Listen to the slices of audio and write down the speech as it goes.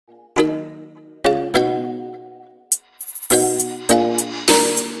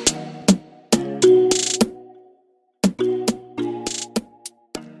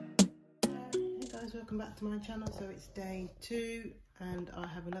welcome back to my channel. So it's day 2 and I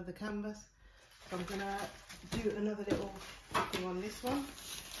have another canvas. So I'm gonna do another little thing on this one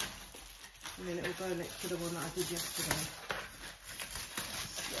and then it will go next to the one that I did yesterday.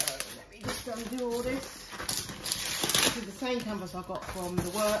 So let me just undo all this. This is the same canvas I got from the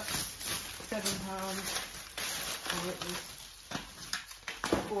works, £7, and it was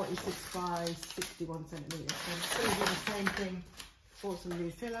 46 by 61 centimetres. So I'm just going to do the same thing for some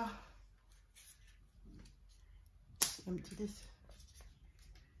new filler. Empty this.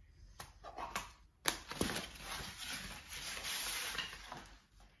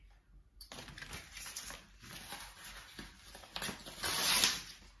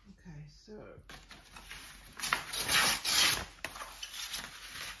 Okay, so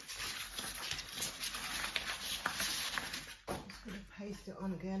just going to paste it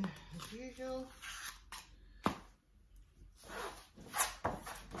on again as usual.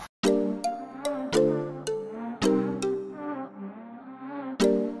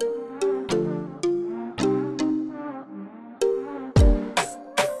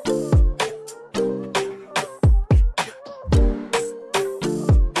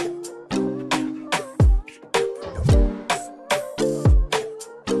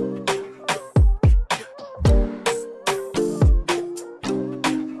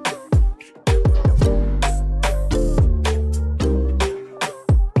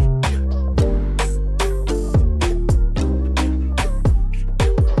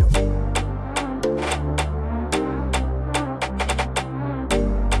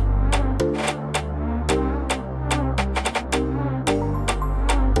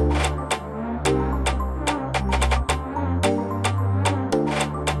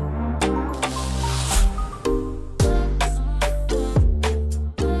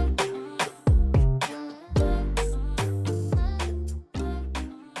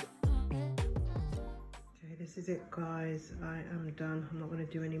 This is it, guys. I am done. I'm not going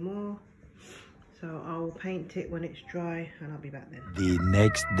to do any more. So I'll paint it when it's dry and I'll be back then. The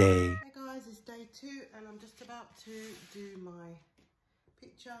next day. Hey guys, it's day 2 and I'm just about to do my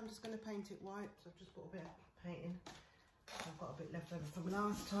picture. I'm just going to paint it white. So I've just put a bit of paint in. I've got a bit left over from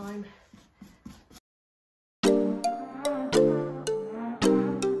last time.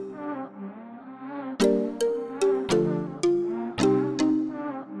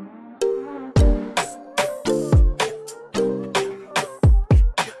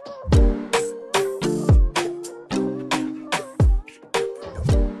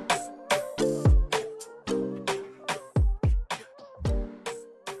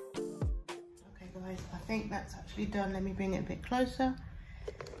 I think that's actually done. Let me bring it a bit closer.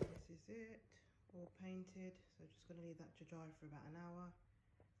 This is it, all painted. So just going to leave that to dry for about an hour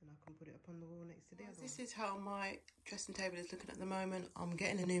and I can put it up on the wall next to the other one. This is how my dressing table is looking at the moment. I'm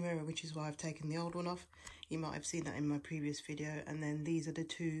getting a new mirror, which is why I've taken the old one off. You might have seen that in my previous video. And then these are the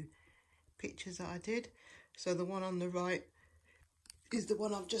 2 pictures that I did. So the one on the right is the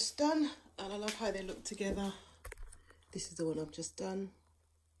one I've just done and I love how they look together. This is the one I've just done.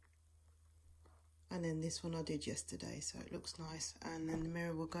 And then this one I did yesterday, so it looks nice. And then the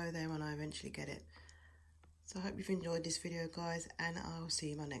mirror will go there when I eventually get it. So I hope you've enjoyed this video, guys, and I'll see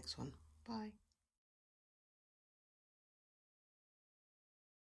you in my next one. Bye.